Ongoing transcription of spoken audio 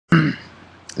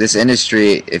this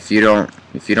industry, if you don't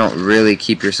really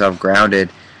keep yourself grounded,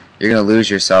 you're gonna lose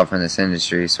yourself in this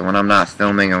industry. So when I'm not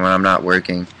filming and when I'm not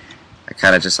working, I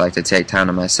kind of just like to take time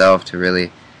to myself to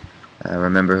really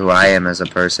remember who I am as a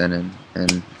person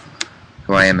and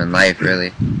who I am in life,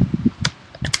 really.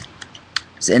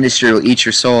 This industry will eat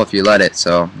your soul if you let it,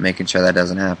 so making sure that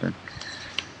doesn't happen.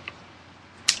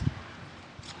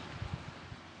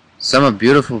 Some of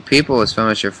beautiful people was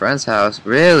filmed at your friend's house.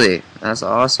 Really? That's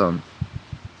awesome.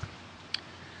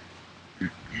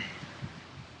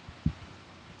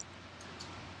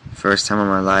 First time on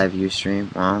my live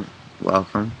USTREAM. Well,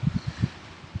 welcome.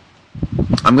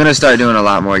 I'm going to start doing a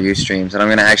lot more USTREAMs, and I'm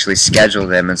going to actually schedule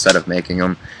them instead of making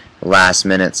them last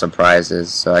minute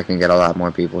surprises so I can get a lot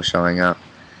more people showing up.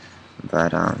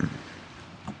 But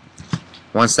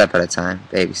one step at a time,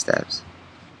 baby steps.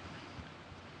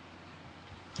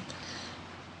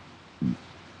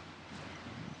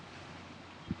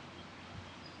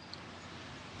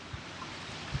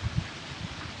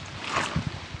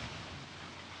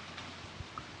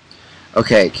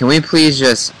 Okay, can we please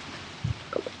just...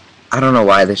 I don't know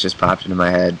why this just popped into my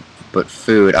head, but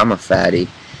food. I'm a fatty.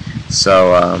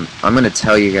 So, I'm going to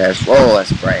tell you guys... Whoa,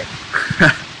 that's bright.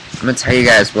 I'm going to tell you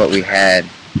guys what we had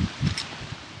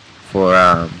for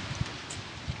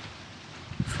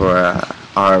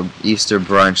our Easter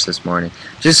brunch this morning.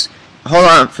 Just hold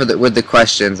on with the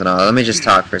questions and all. Let me just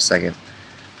talk for a second.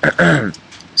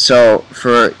 So,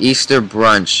 for Easter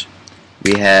brunch,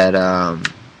 we had...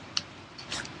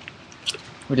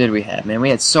 what did we have, man? We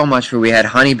had so much food. We had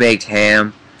honey-baked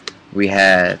ham. We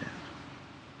had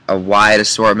a wide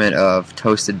assortment of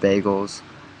toasted bagels.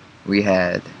 We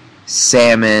had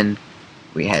salmon.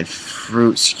 We had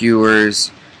fruit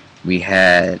skewers. We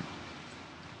had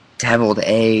deviled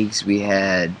eggs. We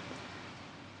had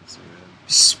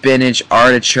spinach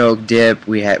artichoke dip.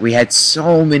 We had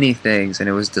so many things, and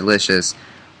it was delicious.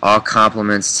 All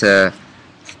compliments to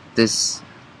this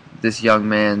young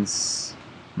man's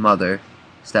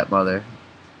stepmother.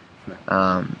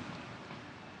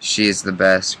 She's the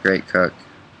best. Great cook.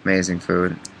 Amazing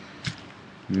food.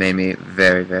 Made me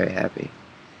very, very happy.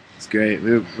 It's great.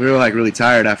 We were like really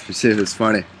tired after too. It was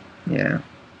funny. Yeah.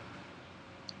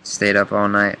 Stayed up all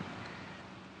night.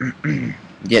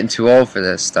 Getting too old for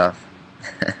this stuff.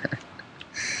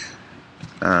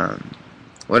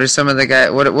 What are some of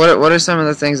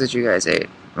the things that you guys ate?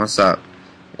 What's up?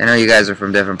 I know you guys are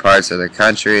from different parts of the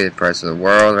country, parts of the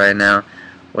world right now.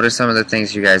 What are some of the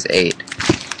things you guys ate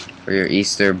for your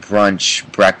Easter brunch,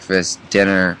 breakfast,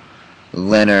 dinner,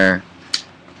 dinner,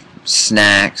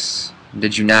 snacks?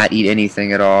 Did you not eat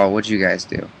anything at all? What did you guys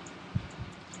do?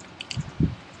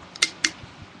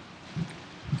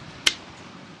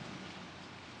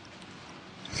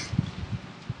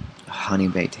 Honey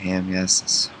baked ham, yes,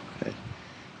 that's so good.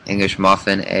 English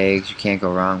muffin, eggs, you can't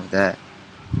go wrong with that.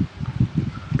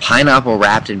 Pineapple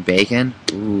wrapped in bacon?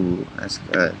 Ooh, that's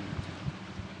good.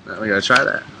 We gotta try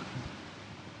that.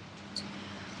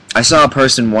 I saw a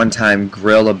person one time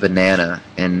grill a banana,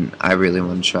 and I really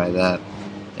want to try that.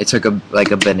 They took a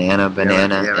banana and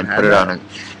put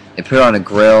it on a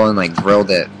grill and like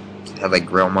grilled it. It had like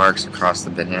grill marks across the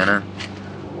banana.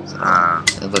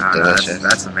 It looked delicious.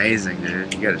 That's amazing,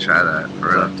 dude. You gotta try that. It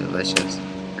looked delicious.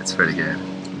 It's pretty good.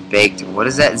 Baked. What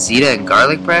is that? Zeta and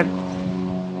garlic bread?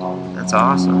 That's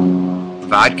awesome.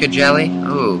 Vodka jelly?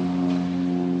 Ooh.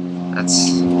 That's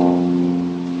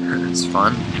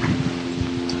fun.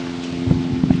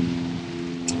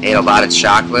 Ate a lot of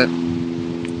chocolate.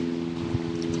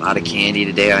 A lot of candy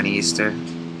today on Easter.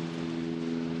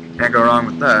 Can't go wrong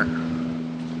with that.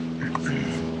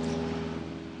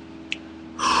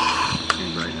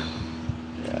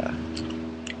 Yeah.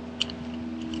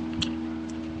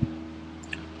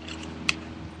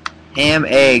 Ham,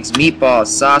 eggs, meatballs,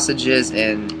 sausages,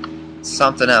 and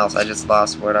something else. I just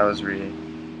lost what I was reading.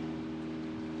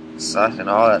 Sauce and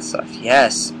all that stuff.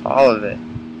 Yes, all of it.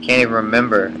 Can't even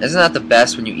remember. Isn't that the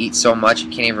best when you eat so much you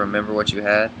can't even remember what you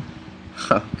had?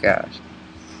 Oh gosh.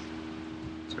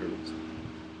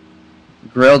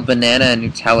 Grilled banana and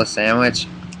Nutella sandwich.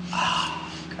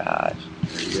 Oh gosh.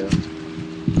 There you go.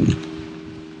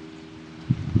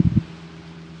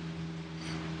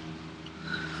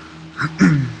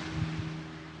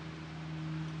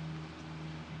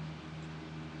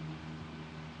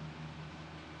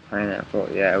 Pineapple,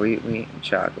 yeah, we eat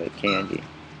chocolate, candy,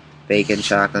 bacon,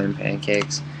 chocolate, and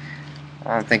pancakes.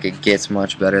 I don't think it gets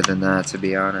much better than that, to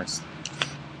be honest.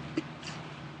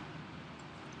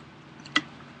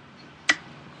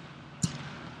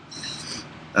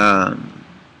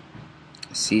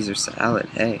 Caesar salad,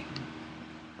 hey.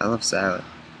 I love salad.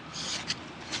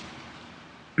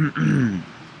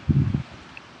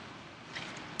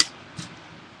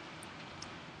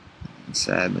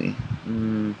 Sadly.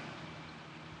 You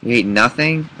ate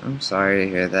nothing? I'm sorry to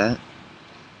hear that.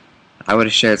 I would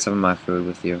have shared some of my food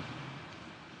with you.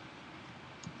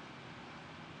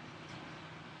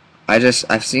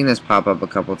 I've seen this pop up a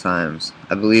couple times.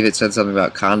 I believe it said something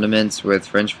about condiments with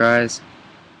French fries.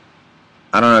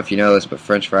 I don't know if you know this, but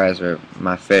French fries are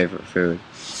my favorite food.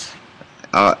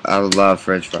 I love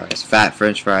French fries. Fat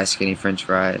French fries, skinny French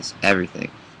fries,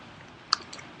 everything.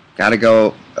 Gotta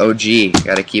go OG.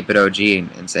 Gotta keep it OG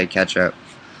and say ketchup.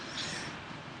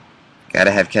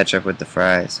 Gotta have ketchup with the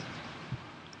fries.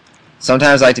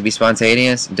 Sometimes I like to be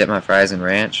spontaneous and dip my fries in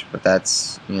ranch, but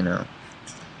that's, you know.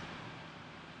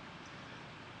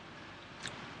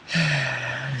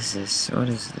 What is this? What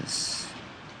is this?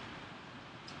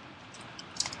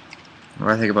 What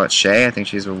do I think about Shay? I think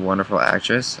she's a wonderful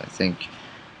actress. I think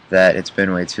that it's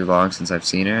been way too long since I've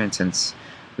seen her and since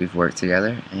we've worked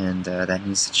together, and that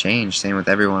needs to change. Same with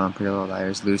everyone on Pretty Little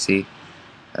Liars. Lucy,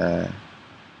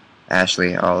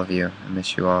 Ashley, all of you. I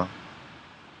miss you all.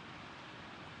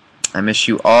 I miss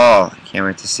you all. I can't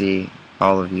wait to see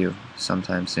all of you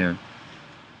sometime soon.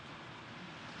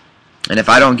 And if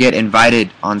I don't get invited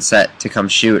on set to come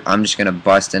shoot, I'm just gonna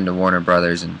bust into Warner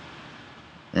Brothers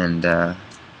and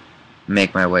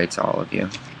make my way to all of you.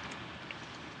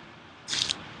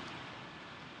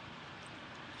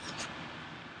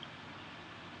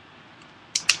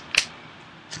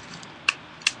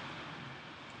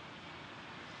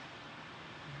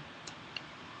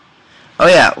 Oh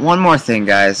yeah, one more thing,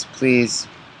 guys, please.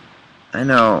 I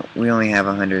know we only have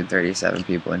 137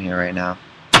 people in here right now,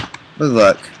 but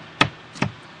look,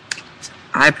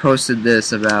 I posted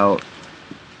this about,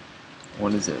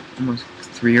 what is it, almost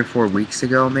 3 or 4 weeks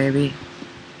ago, maybe,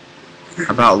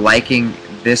 about liking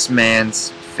this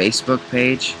man's Facebook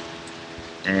page,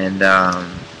 and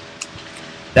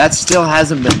that still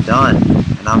hasn't been done,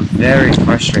 and I'm very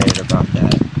frustrated about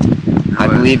that. I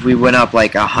believe we went up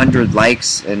like 100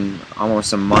 likes in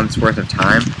almost a month's worth of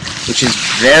time, which is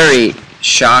very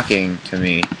shocking to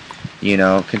me, you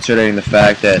know, considering the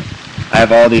fact that I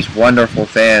have all these wonderful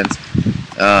fans.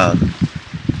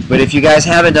 But if you guys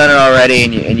haven't done it already,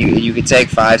 and you could take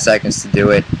 5 seconds to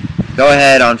do it, go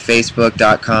ahead on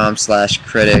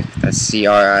Facebook.com/critic. That's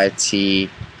CRITIKK.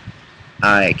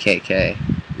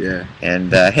 Yeah.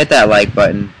 And hit that like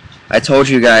button. I told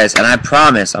you guys, and I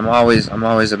promise, I'm always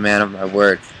a man of my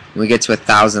word. When we get to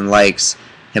 1,000 likes,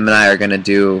 him and I are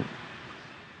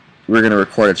we're gonna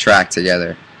record a track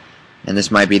together, and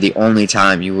this might be the only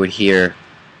time you would hear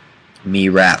me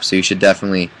rap. So you should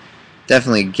definitely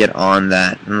get on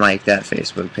that and like that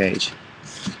Facebook page.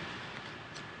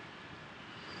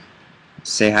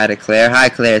 Say hi to Claire. Hi,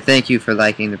 Claire. Thank you for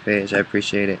liking the page. I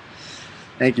appreciate it.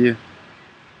 Thank you.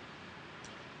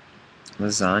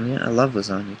 Lasagna? I love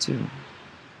lasagna too.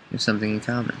 We have something in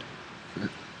common.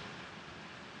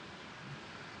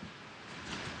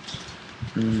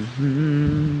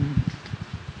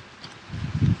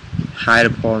 Hi to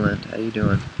Poland. How you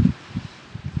doing?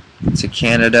 To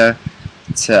Canada.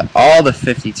 To all the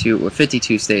 52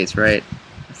 states, right?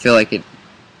 I feel like it.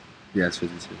 Yeah, it's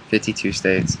 52. 52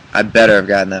 states. I better have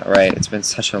gotten that right. It's been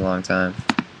such a long time.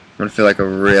 I'm gonna feel like a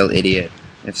real idiot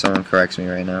if someone corrects me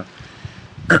right now.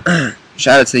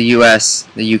 Shout out to the US,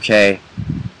 the UK,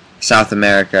 South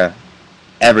America,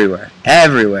 everywhere,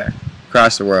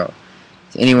 across the world.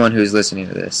 To anyone who's listening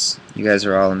to this, you guys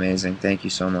are all amazing. Thank you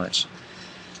so much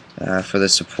for the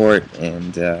support,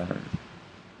 and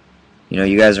you know,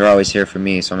 you guys are always here for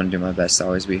me, so I'm going to do my best to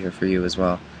always be here for you as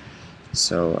well.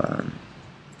 So,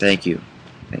 thank you.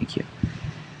 Thank you.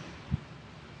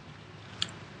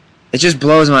 It just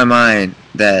blows my mind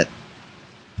that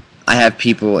I have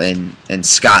people in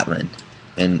Scotland,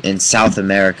 in South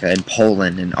America, in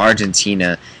Poland, in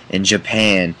Argentina, in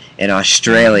Japan, in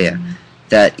Australia,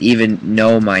 that even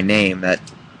know my name. That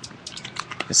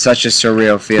it's such a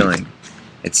surreal feeling.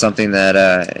 It's something that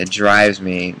it drives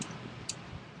me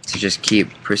to just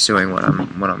keep pursuing what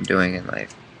I'm doing in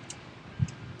life.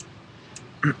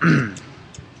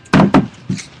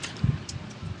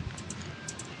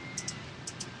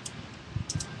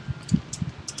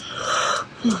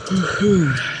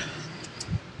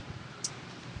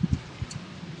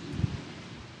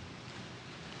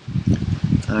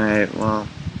 Alright, well,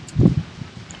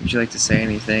 would you like to say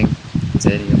anything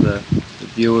to any of the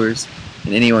viewers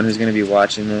and anyone who's going to be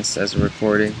watching this as a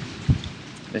recording,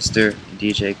 Mr.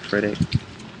 DJ Critic?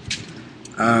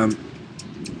 I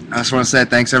just want to say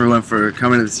thanks everyone for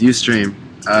coming to this USTREAM.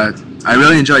 I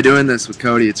really enjoy doing this with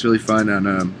Cody. It's really fun,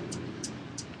 and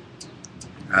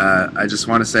I just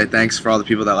want to say thanks for all the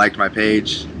people that liked my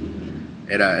page.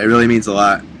 It really means a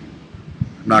lot.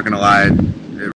 I'm not gonna lie.